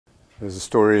There's a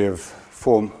story of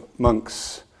 4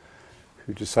 monks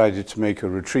who decided to make a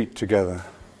retreat together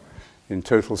in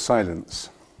total silence.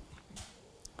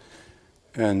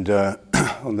 And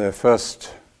on their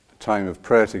first time of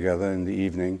prayer together in the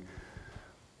evening,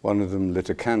 one of them lit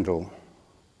a candle.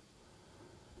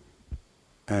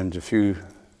 And a few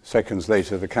seconds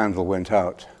later, the candle went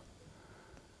out.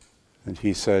 And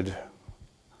he said,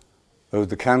 "Oh,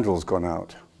 the candle's gone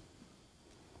out."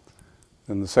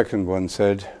 And the second one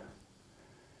said,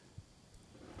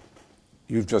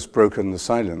 "You've just broken the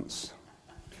silence."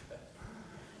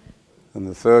 And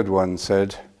the third one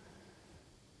said,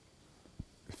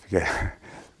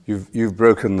 You've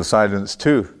broken the silence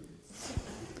too."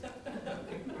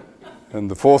 And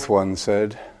the fourth one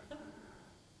said,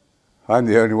 "I'm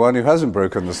the only one who hasn't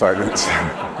broken the silence."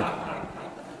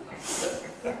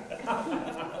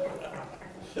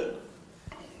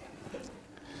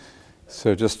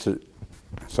 So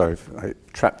sorry if I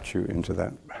trapped you into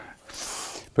that.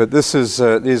 But these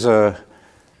are,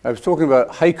 I was talking about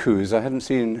haikus. I hadn't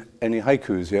seen any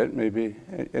haikus yet. Maybe,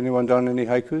 anyone done any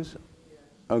haikus?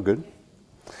 Oh, good.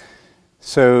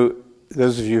 So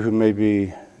those of you who may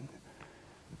be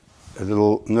a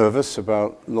little nervous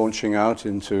about launching out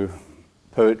into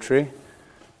poetry,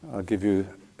 I'll give you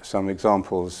some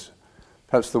examples.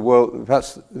 Perhaps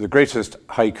the greatest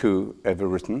haiku ever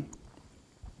written,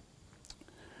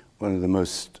 one of the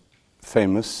most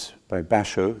famous, by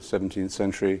Basho, 17th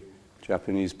century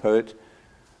Japanese poet.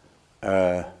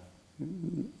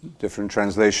 Different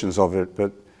translations of it,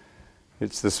 but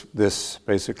it's this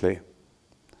basically.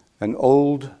 An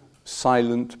old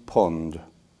silent pond.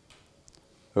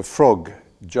 A frog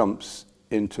jumps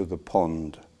into the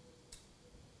pond.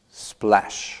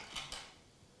 Splash.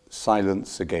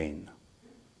 Silence again.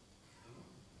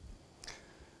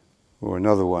 Or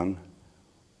another one.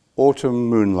 Autumn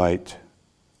moonlight.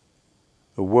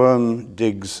 A worm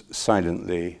digs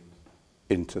silently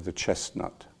into the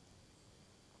chestnut.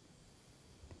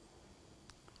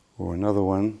 Or another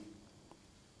one.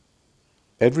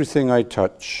 Everything I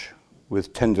touch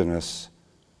with tenderness,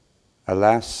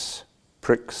 alas,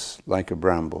 pricks like a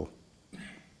bramble.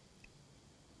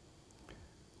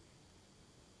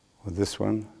 Or this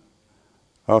one.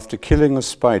 After killing a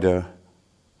spider,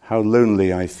 how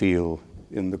lonely I feel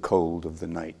in the cold of the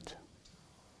night.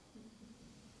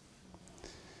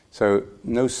 So,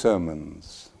 no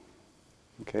sermons,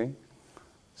 okay?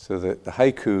 So that the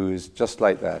haiku is just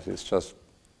like that. It's just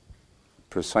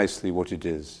precisely what it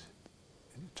is.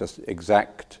 Just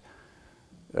exact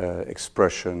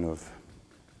expression of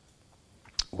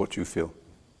what you feel.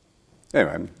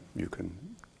 Anyway, you can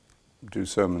do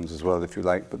sermons as well if you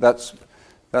like, but that's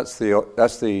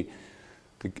the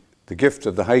gift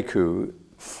of the haiku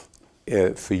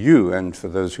for you and for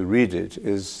those who read it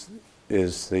is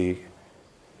the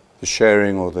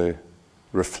sharing or the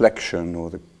reflection or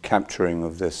the capturing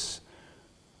of this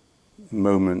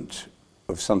moment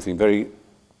of something very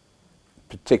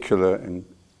particular and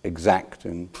exact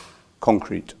and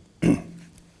concrete. Good.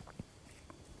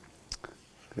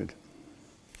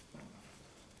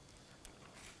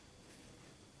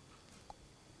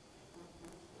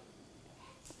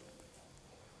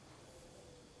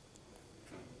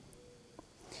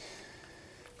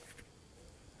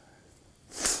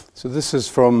 So this is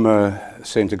from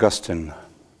St. Augustine.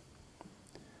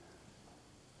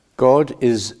 God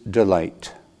is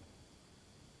delight,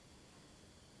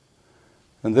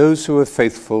 and those who are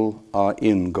faithful are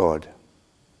in God,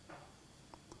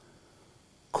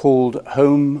 called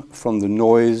home from the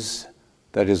noise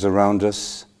that is around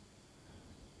us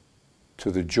to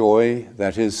the joy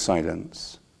that is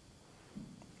silence.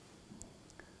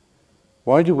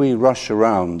 Why do we rush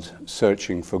around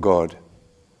searching for God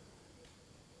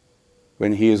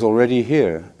when He is already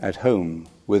here at home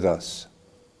with us?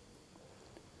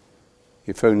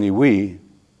 If only we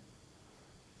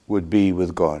would be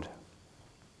with God.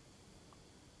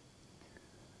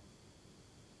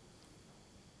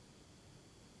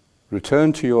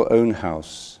 Return to your own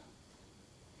house.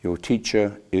 Your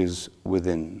teacher is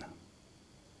within.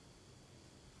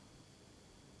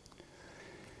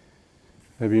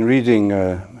 I've been reading,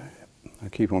 I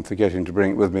keep on forgetting to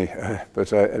bring it with me,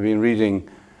 but I've been reading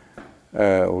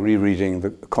or rereading the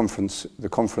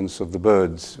Conference of the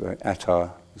Birds by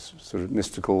Attar, this sort of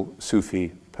mystical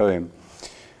Sufi poem.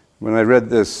 When I read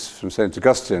this from St.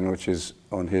 Augustine, which is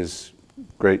on his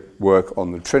great work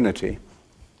on the Trinity,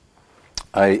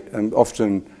 I am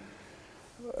often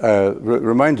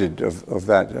reminded of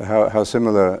that, how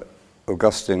similar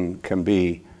Augustine can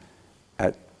be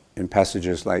in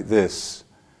passages like this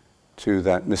to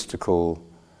that mystical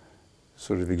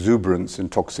sort of exuberance,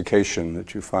 intoxication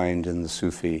that you find in the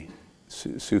Sufi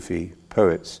Sufi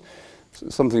poets.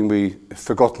 Something we've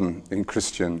forgotten in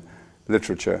Christian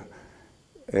literature,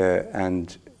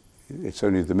 and it's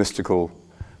only the mystical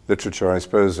literature, I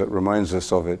suppose, that reminds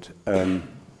us of it.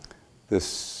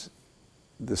 This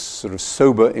sort of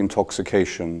sober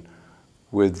intoxication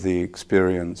with the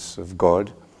experience of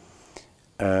God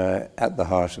at the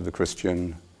heart of the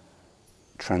Christian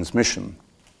transmission.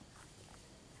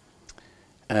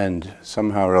 And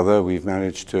somehow or other we've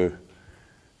managed to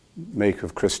make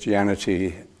of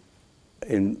Christianity,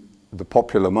 in the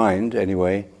popular mind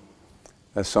anyway,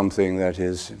 as something that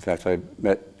is, in fact, I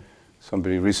met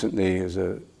somebody recently who's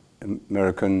an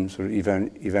American sort of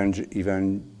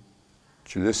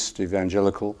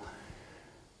evangelical,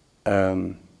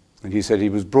 and he said he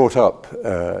was brought up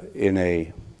in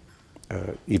a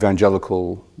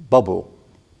evangelical bubble,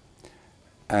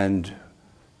 and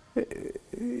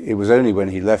it was only when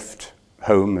he left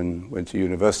home and went to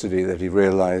university that he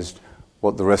realized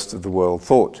what the rest of the world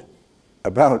thought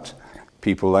about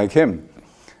people like him,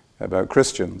 about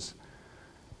Christians.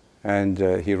 And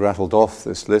he rattled off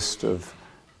this list of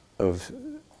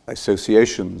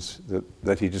associations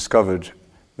that he discovered.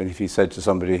 And if he said to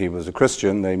somebody he was a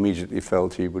Christian, they immediately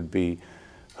felt he would be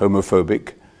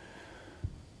homophobic,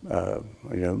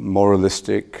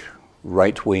 moralistic,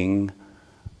 right-wing,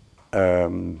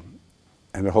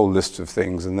 and a whole list of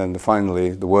things. And then finally,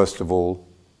 the worst of all,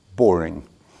 boring.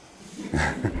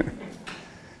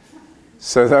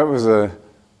 So that was a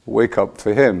wake-up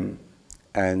for him.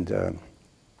 And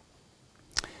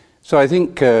so I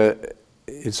think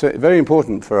it's very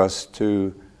important for us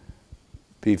to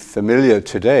be familiar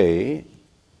today,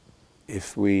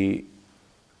 if we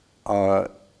are,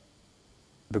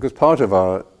 because part of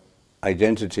our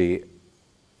identity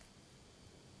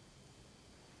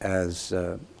as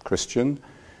Christian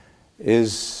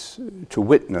is to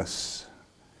witness,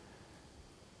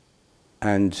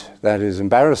 and that is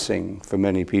embarrassing for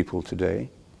many people today.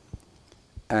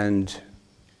 And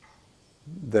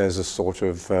there's a sort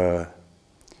of a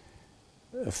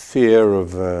fear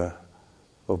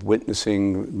of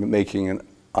witnessing, making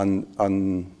an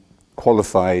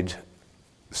unqualified,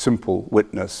 simple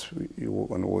witness.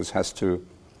 One always has to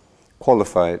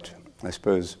qualify it, I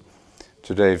suppose.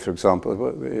 Today, for example,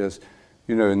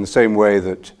 in the same way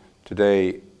that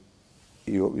today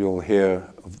you'll hear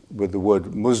with the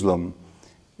word Muslim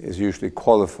is usually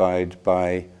qualified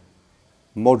by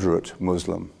moderate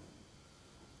Muslim,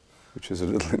 which is a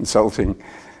little insulting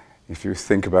if you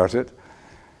think about it.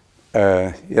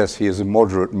 Yes, he is a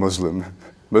moderate Muslim.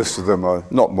 Most of them are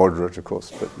not moderate, of course,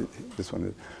 but this one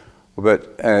is.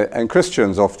 But and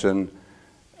Christians often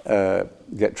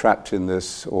get trapped in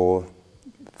this, or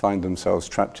find themselves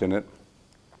trapped in it.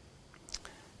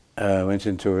 Went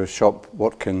into a shop,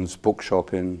 Watkins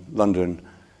bookshop in London,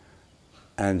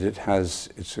 and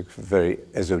it's a very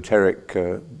esoteric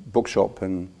bookshop,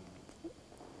 and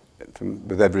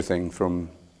with everything from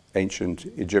ancient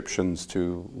Egyptians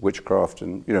to witchcraft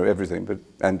and everything. But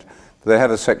they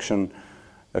have a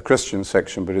Christian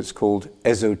section, but it's called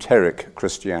esoteric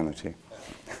Christianity.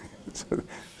 So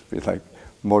it's like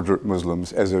moderate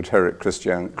Muslims, esoteric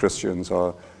Christians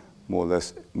are more or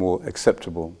less more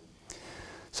acceptable.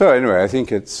 So anyway, I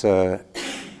think it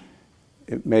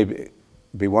may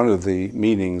be one of the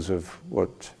meanings of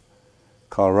what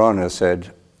Karl Rahner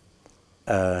said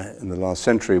in the last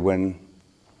century, when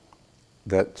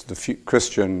that the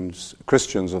Christians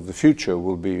of the future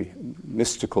will be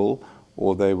mystical,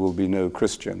 or there will be no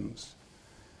Christians.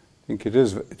 I think it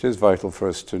is vital for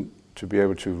us to be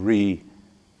able to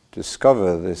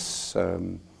rediscover this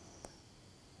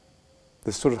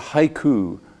this sort of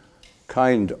haiku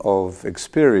kind of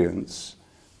experience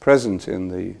present in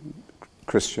the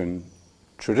Christian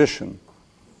tradition.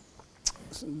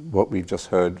 What we've just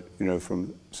heard,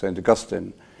 from St.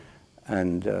 Augustine,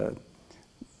 and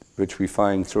which we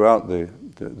find throughout the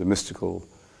mystical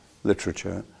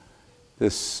literature,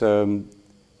 this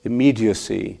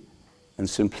immediacy and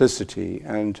simplicity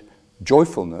and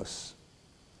joyfulness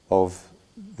of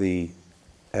the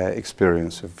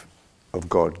experience of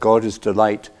God. God is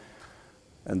delight,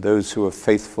 and those who are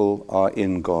faithful are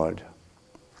in God.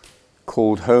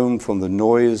 Called home from the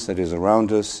noise that is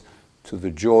around us to the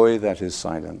joy that is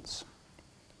silence.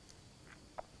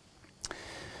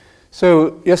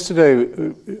 So yesterday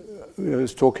I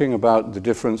was talking about the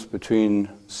difference between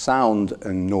sound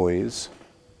and noise.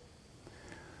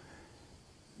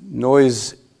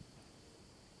 Noise,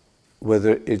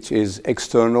 whether it is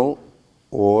external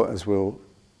or, as we'll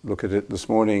look at it this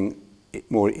morning,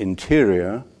 more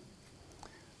interior,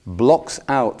 blocks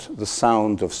out the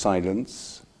sound of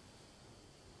silence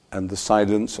and the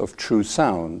silence of true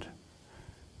sound.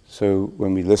 So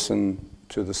when we listen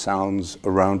to the sounds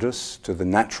around us, to the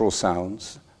natural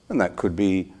sounds, and that could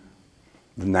be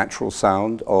the natural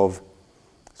sound of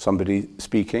somebody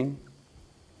speaking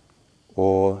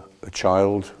or a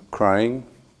child crying,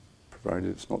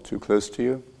 provided it's not too close to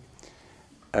you,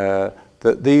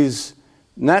 that these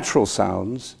natural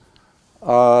sounds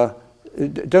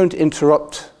don't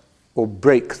interrupt or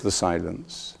break the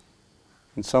silence.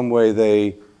 In some way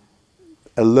they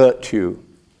alert you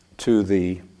to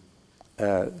the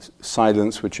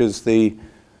silence, which is the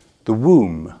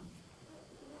womb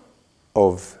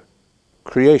of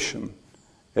creation.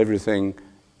 Everything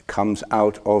comes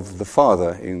out of the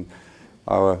Father. In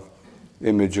our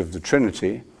image of the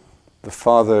Trinity, the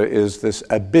Father is this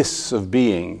abyss of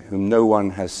being whom no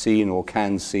one has seen or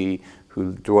can see,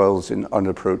 who dwells in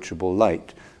unapproachable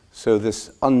light. So this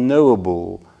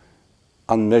unknowable,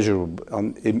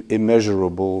 unmeasurable,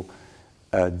 immeasurable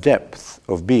depth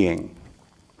of being.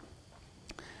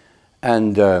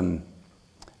 And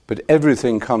but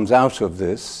everything comes out of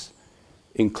this,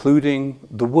 including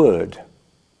the Word,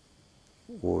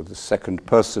 or the second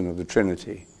person of the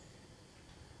Trinity.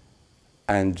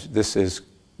 And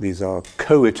these are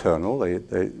co-eternal.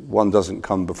 One doesn't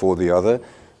come before the other.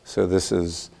 So this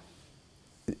is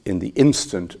in the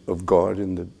instant of God,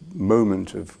 in the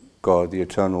moment of God, the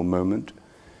eternal moment.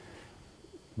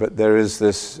 But there is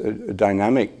this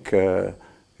dynamic,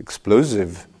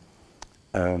 explosive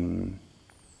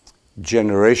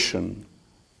generation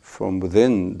from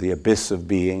within the abyss of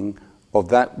being of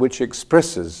that which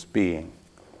expresses being.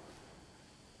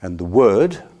 And the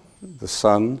Word, the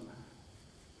Son,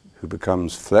 who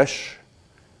becomes flesh,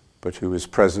 but who is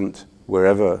present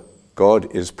wherever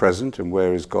God is present, and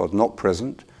where is God not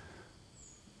present.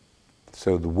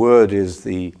 So the Word is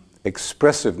the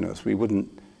expressiveness. We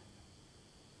wouldn't,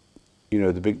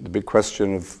 the big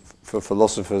question for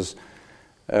philosophers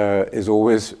is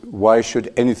always, why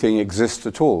should anything exist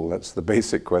at all? That's the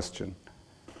basic question.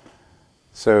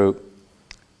 So,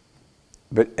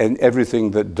 and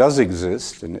everything that does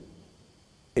exist, and it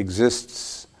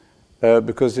exists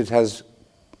because it has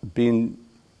been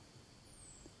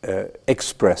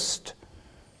expressed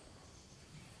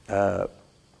and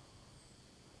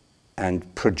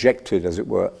projected, as it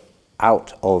were,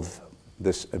 out of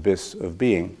this abyss of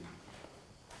being.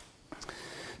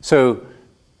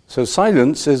 So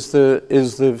silence is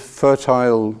the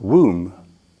fertile womb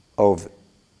of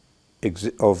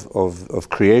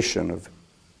creation, of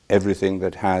everything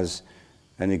that has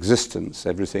an existence,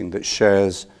 everything that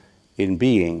shares in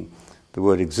being. The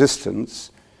word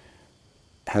existence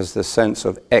has the sense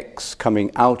of ex,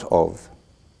 coming out of.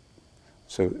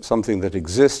 So something that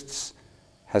exists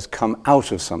has come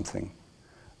out of something.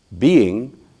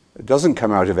 Being doesn't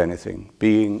come out of anything.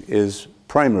 Being is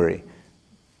primary.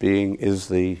 Being is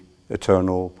the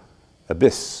eternal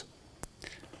abyss,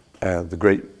 the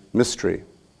great mystery.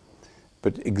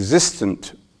 But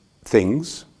existent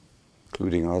things,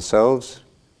 including ourselves,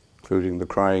 including the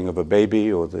crying of a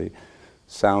baby or the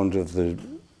sound of the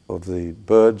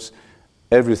birds,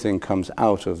 everything comes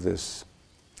out of this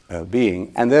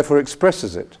being and therefore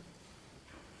expresses it.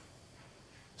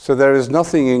 So there is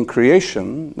nothing in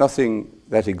creation, nothing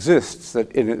that exists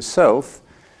that in itself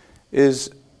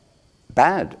is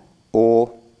bad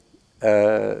or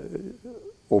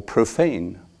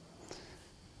profane.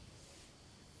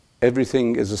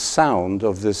 Everything is a sound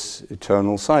of this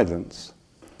eternal silence.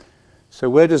 So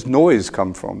where does noise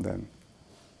come from then?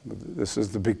 This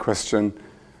is the big question.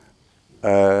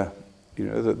 The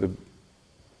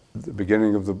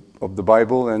beginning of the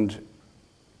Bible and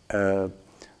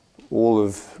all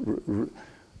of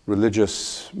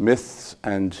religious myths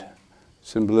and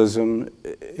symbolism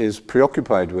is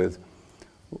preoccupied with.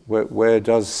 Where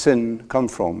does sin come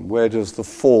from? Where does the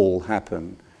fall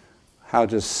happen? How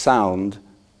does sound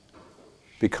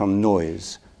become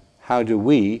noise? How do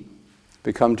we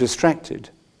become distracted?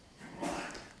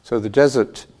 So the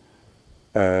desert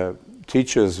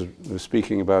teachers we were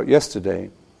speaking about yesterday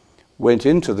went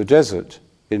into the desert,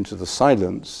 into the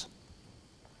silence,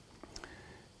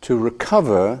 to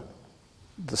recover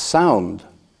the sound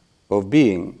of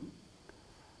being.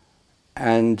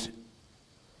 And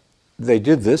they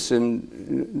did this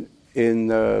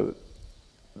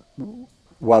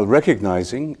while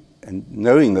recognizing and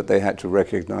knowing that they had to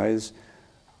recognize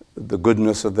the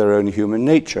goodness of their own human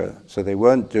nature. So they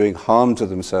weren't doing harm to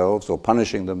themselves or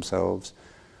punishing themselves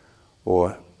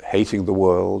or hating the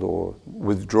world or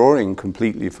withdrawing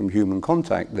completely from human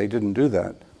contact. They didn't do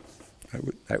that.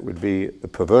 That would be the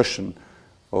perversion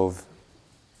of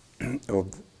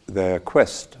their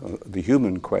quest, the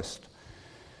human quest.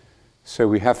 So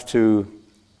we have to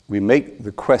we make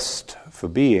the quest for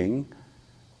being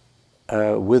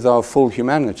with our full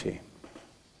humanity.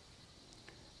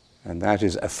 And that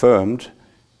is affirmed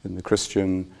in the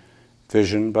Christian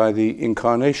vision by the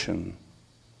incarnation.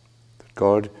 That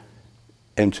God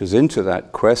enters into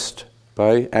that quest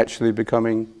by actually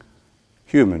becoming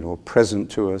human, or present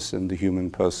to us in the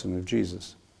human person of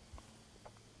Jesus.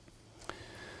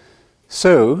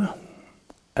 So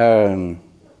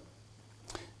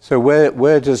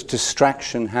where does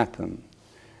distraction happen?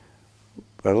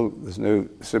 Well, there's no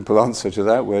simple answer to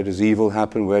that. Where does evil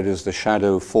happen? Where does the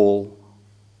shadow fall?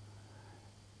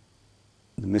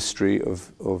 The mystery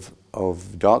of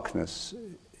darkness,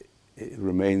 it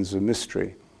remains a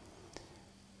mystery.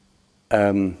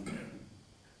 But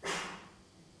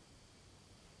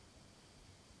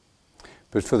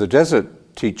for the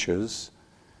desert teachers,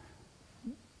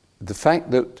 the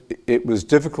fact that it was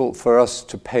difficult for us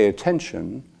to pay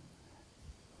attention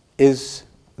is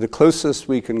the closest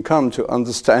we can come to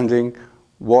understanding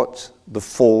what the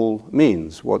fall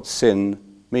means, what sin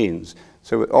means.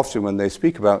 So often when they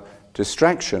speak about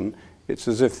distraction, it's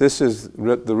as if this is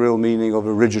the real meaning of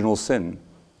original sin.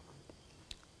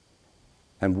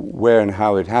 And where and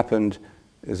how it happened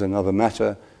is another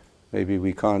matter. Maybe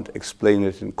we can't explain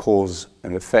it in cause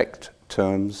and effect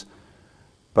terms,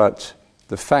 but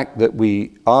the fact that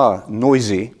we are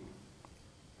noisy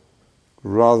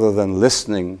rather than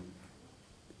listening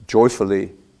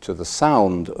joyfully to the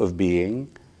sound of being,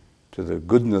 to the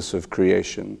goodness of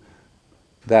creation,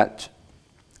 that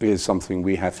is something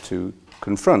we have to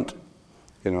confront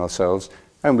in ourselves,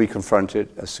 and we confront it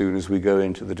as soon as we go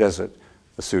into the desert,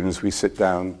 as soon as we sit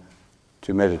down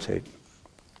to meditate.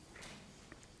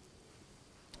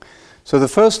 So the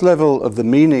first level of the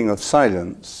meaning of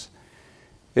silence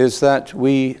is that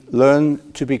we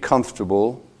learn to be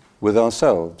comfortable with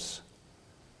ourselves,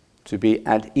 to be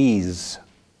at ease,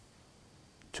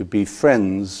 to be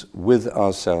friends with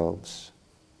ourselves,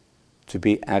 to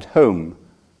be at home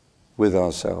with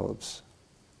ourselves.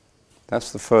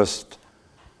 That's the first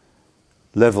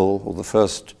level, or the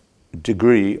first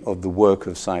degree of the work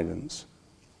of silence.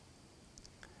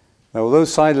 Now, although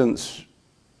silence,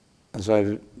 as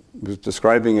I was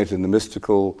describing it in the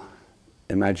mystical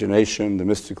imagination, the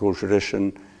mystical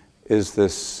tradition, is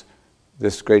this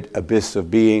great abyss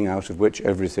of being out of which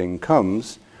everything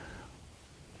comes,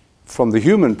 from the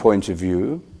human point of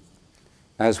view,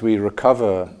 as we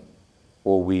recover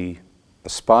or we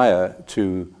aspire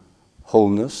to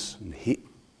wholeness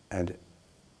and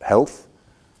health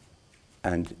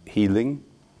and healing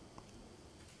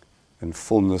and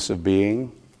fullness of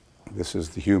being, this is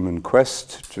the human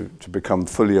quest to become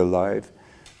fully alive.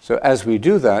 So as we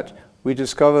do that, we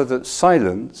discover that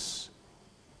silence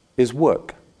is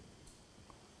work.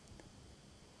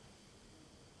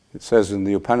 It says in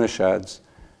the Upanishads,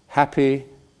 happy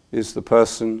is the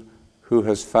person who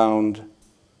has found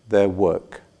their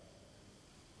work.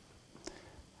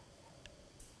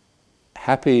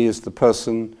 Happy is the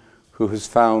person who has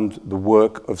found the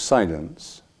work of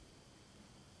silence.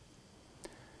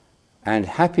 And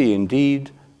happy indeed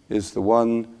is the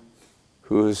one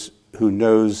who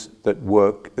knows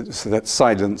that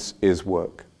silence is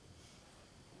work.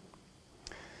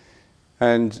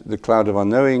 And the Cloud of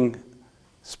Unknowing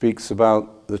speaks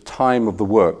about the time of the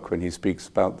work when he speaks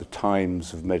about the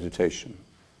times of meditation.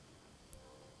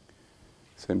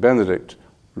 Saint Benedict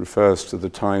refers to the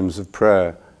times of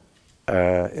prayer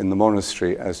in the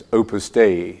monastery as Opus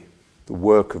Dei, the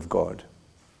work of God.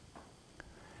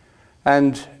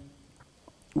 And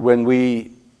when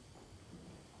we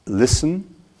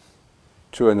listen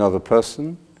to another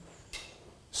person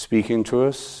speaking to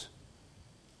us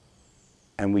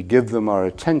and we give them our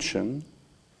attention,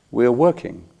 we are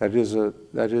working. That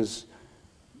is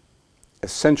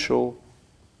essential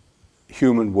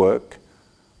human work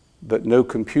that no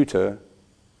computer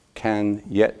can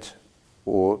yet,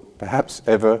 or perhaps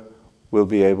ever, will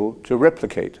be able to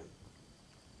replicate.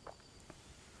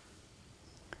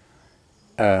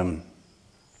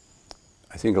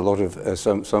 I think a lot of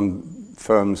some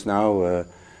firms now,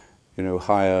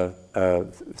 hire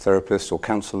therapists or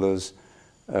counselors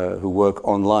who work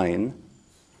online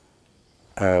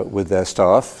with their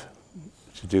staff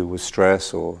to deal with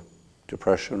stress or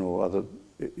depression or other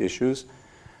issues,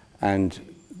 and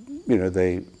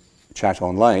they chat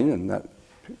online, and that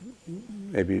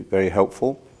may be very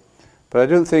helpful. But I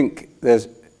don't think there's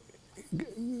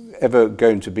ever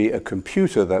going to be a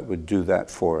computer that would do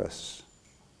that for us.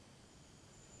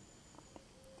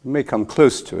 You may come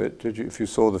close to it. If you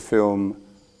saw the film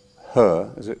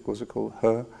Her, was it called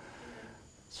Her?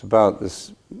 It's about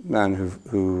this man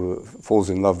who falls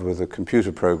in love with a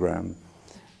computer program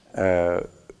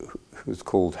who's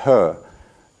called her,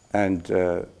 and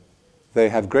they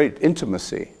have great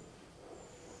intimacy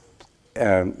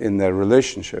in their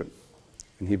relationship,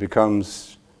 and he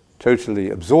becomes totally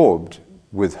absorbed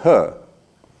with her.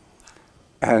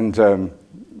 And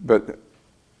but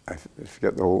I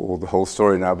forget the whole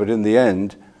story now. But in the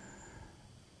end,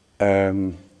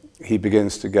 he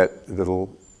begins to get a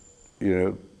little,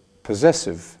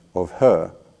 possessive of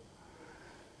her.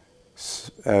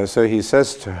 So he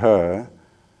says to her,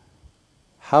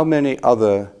 "How many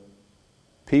other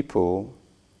people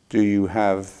do you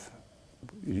have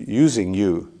using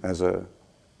you as a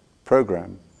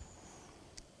program?"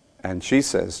 And she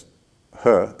says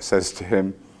to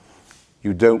him,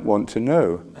 "You don't want to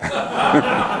know."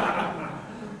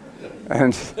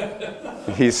 And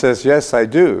he says, "Yes, I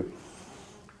do."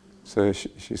 So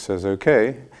she says,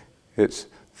 "Okay, it's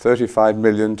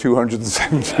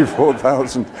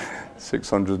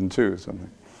 35,274,602 something."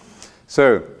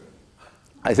 So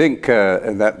I think,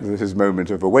 and that was his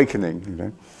moment of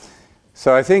awakening,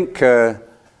 So I think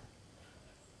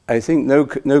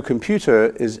no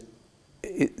computer is.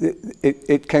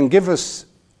 It can give us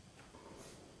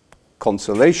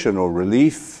consolation or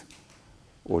relief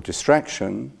or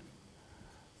distraction,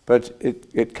 but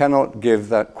it cannot give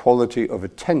that quality of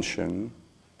attention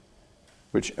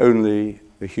which only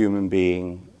the human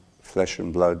being, flesh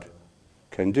and blood,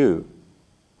 can do.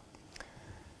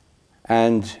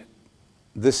 And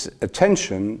this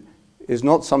attention is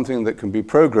not something that can be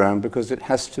programmed, because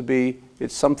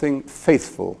it's something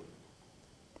faithful.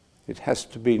 It has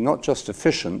to be not just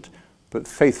efficient, but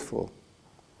faithful.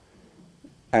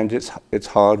 And it's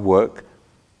hard work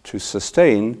to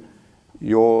sustain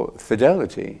your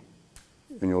fidelity.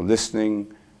 And you're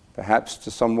listening perhaps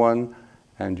to someone,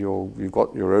 and you've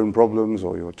got your own problems,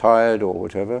 or you're tired, or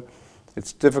whatever.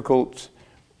 It's difficult,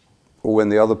 or when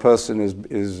the other person is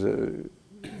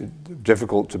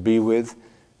difficult to be with.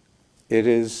 It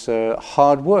is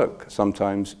hard work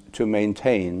sometimes to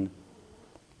maintain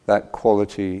that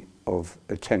quality of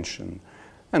attention.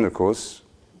 And of course,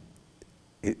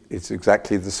 it's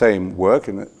exactly the same work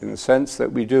in a sense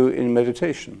that we do in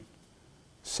meditation.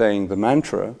 Saying the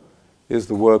mantra is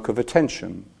the work of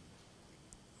attention.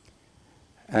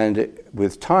 And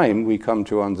with time, we come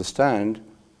to understand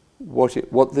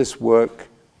what this work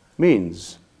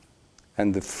means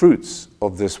and the fruits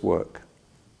of this work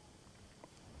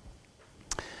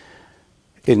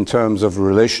in terms of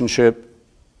relationship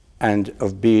and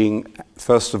of being,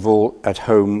 first of all, at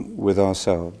home with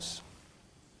ourselves.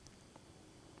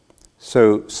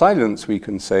 So silence, we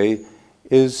can say,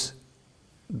 is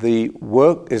the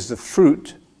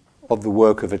fruit of the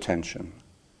work of attention.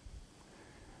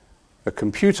 A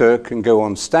computer can go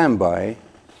on standby,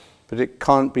 but it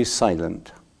can't be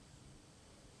silent.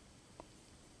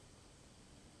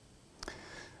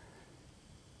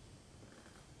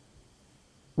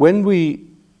 When we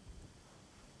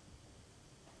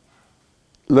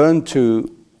learn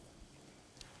to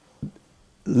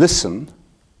listen,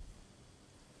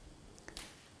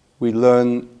 we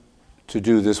learn to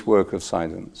do this work of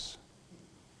silence.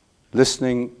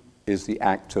 Listening is the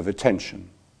act of attention.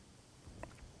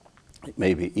 It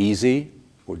may be easy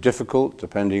or difficult,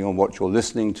 depending on what you're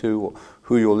listening to, or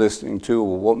who you're listening to,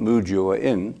 or what mood you are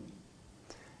in.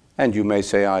 And you may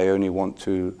say, I only want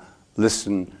to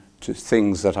listen to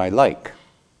things that I like.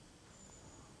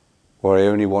 Or I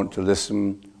only want to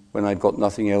listen when I've got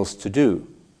nothing else to do.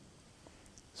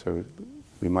 So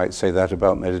we might say that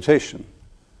about meditation.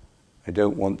 I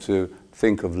don't want to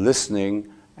think of listening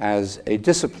as a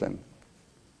discipline.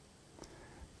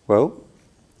 Well,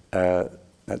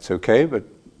 that's okay, but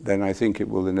then I think it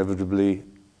will inevitably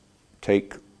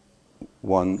take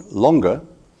one longer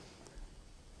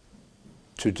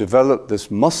to develop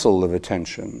this muscle of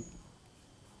attention,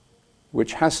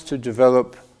 which has to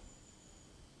develop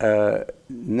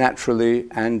naturally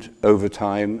and over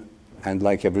time, and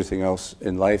like everything else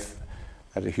in life,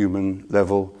 at a human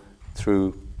level,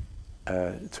 through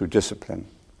discipline.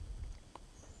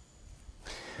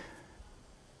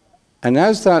 And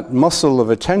as that muscle of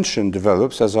attention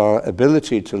develops, as our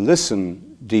ability to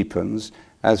listen deepens,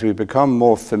 as we become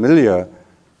more familiar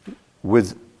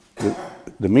with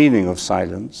the meaning of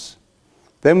silence,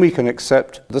 then we can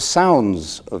accept the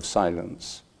sounds of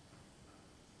silence.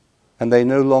 And they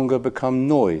no longer become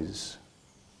noise.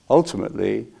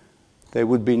 Ultimately, there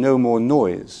would be no more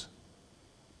noise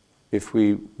if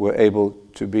we were able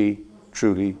to be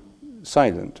truly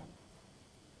silent.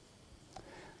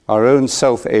 Our own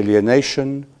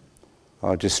self-alienation,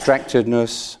 our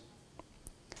distractedness,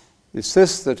 it's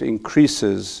this that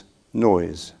increases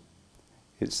noise.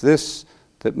 It's this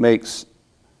that makes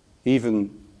even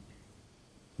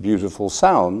beautiful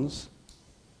sounds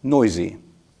noisy.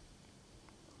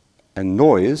 And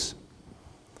noise,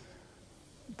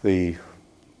 the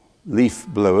leaf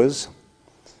blowers,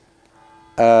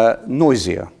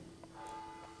 noisier,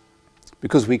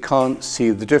 because we can't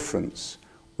see the difference.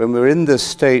 When we're in this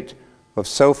state of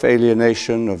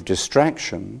self-alienation, of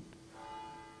distraction,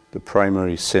 the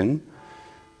primary sin,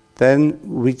 then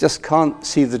we just can't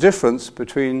see the difference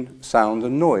between sound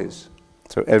and noise.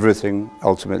 So everything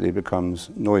ultimately becomes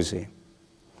noisy.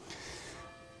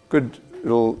 Good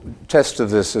little test of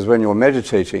this is when you're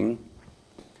meditating,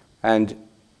 and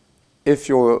if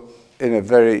you're in a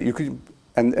very, you could,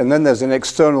 and then there's an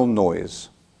external noise.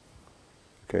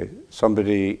 Okay,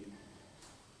 somebody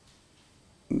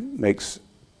makes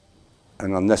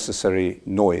an unnecessary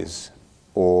noise,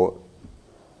 or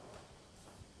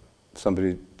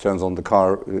somebody turns on the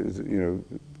car, a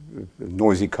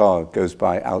noisy car goes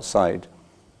by outside.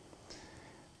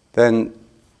 Then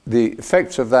the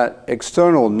effect of that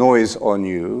external noise on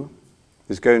you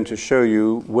is going to show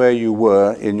you where you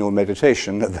were in your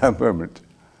meditation at that moment.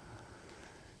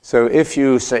 So if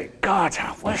you say, God,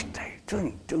 I wish they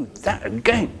didn't do that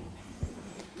again,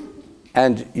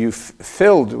 and you're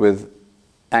filled with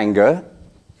anger,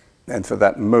 and for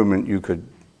that moment you could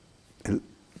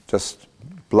just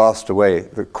blast away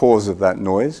the cause of that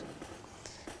noise,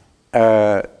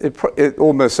 it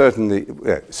almost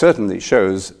certainly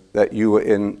shows that you were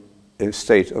in a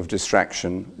state of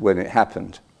distraction when it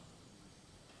happened.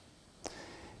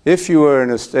 If you were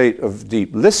in a state of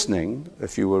deep listening,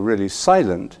 if you were really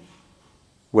silent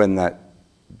when that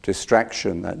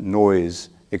distraction, that noise,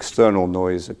 external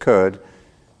noise occurred,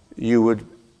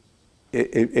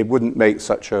 it wouldn't make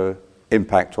such an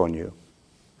impact on you.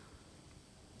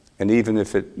 And even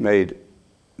if it made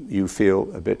you feel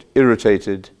a bit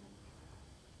irritated,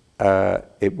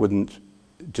 it wouldn't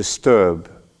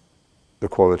disturb the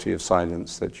quality of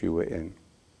silence that you were in.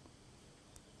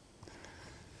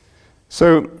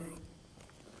 So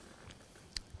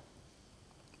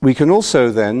we can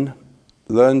also then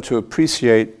learn to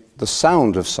appreciate the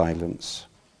sound of silence.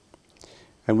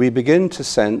 And we begin to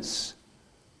sense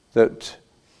that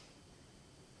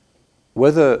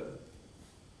whether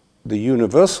the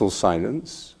universal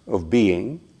silence of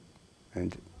being,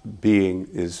 and being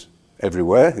is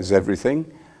everywhere, is everything,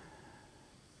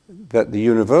 that the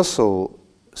universal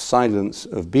silence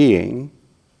of being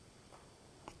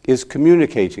is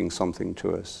communicating something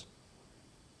to us.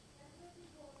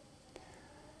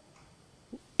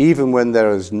 Even when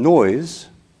there is noise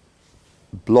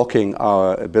blocking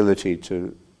our ability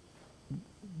to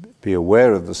be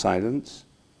aware of the silence,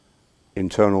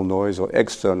 internal noise or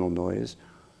external noise,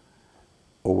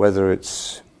 or whether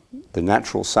it's the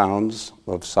natural sounds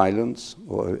of silence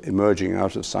or emerging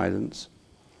out of silence,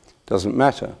 doesn't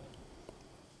matter.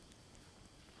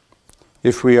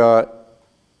 If we are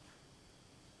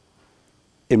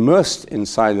immersed in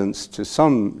silence to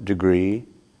some degree,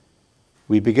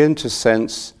 we begin to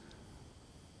sense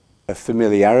a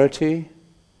familiarity,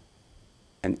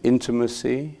 an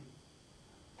intimacy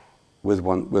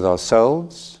with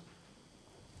ourselves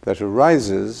that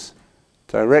arises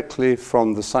directly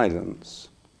from the silence.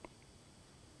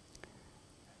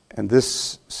 And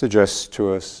this suggests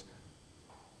to us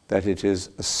that it is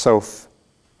a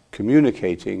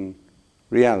self-communicating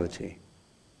reality.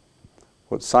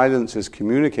 What silence is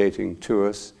communicating to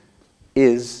us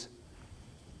is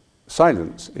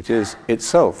silence. It is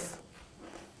itself.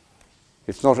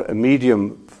 It's not a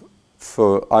medium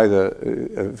for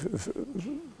either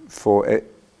for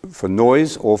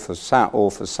noise or for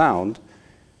sound.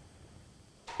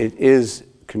 It is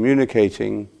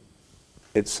communicating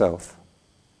itself.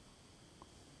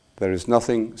 There is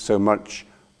nothing so much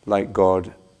like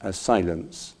God as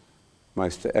silence,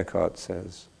 Meister Eckhart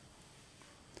says.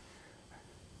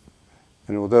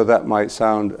 And although that might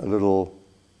sound a little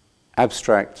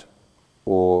abstract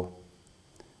or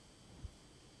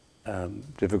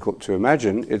difficult to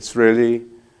imagine, it's really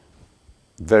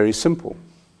very simple.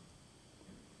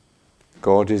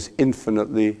 God is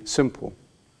infinitely simple,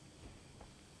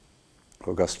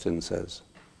 Augustine says.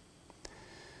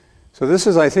 So this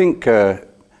is, I think,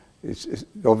 it's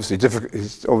obviously difficult.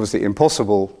 It's obviously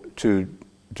impossible to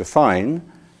define.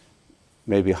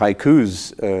 Maybe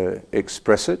haikus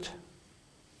express it,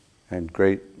 and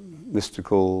great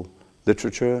mystical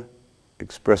literature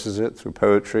expresses it through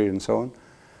poetry and so on.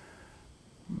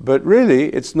 But really,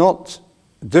 it's not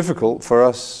difficult for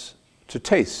us to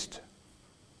taste.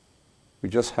 We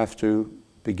just have to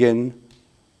begin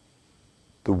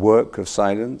the work of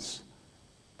silence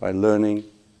by learning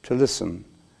to listen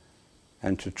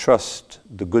and to trust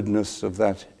the goodness of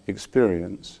that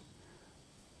experience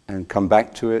and come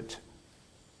back to it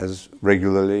as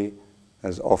regularly,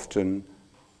 as often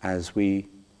as we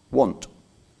want,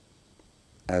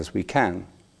 as we can.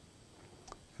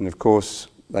 And of course,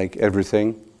 like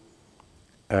everything,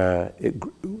 it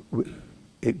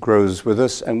grows with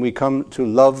us, and we come to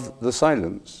love the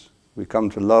silence. We come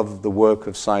to love the work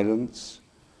of silence,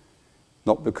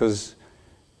 not because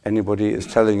anybody is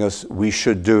telling us we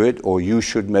should do it or you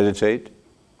should meditate.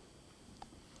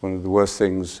 One of the worst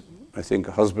things I think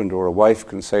a husband or a wife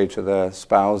can say to their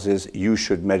spouse is, you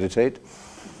should meditate.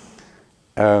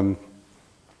 And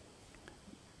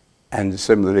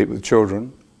similarly with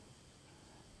children.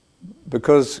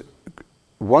 Because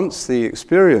once the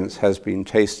experience has been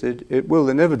tasted, it will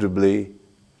inevitably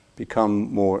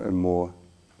become more and more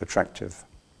attractive.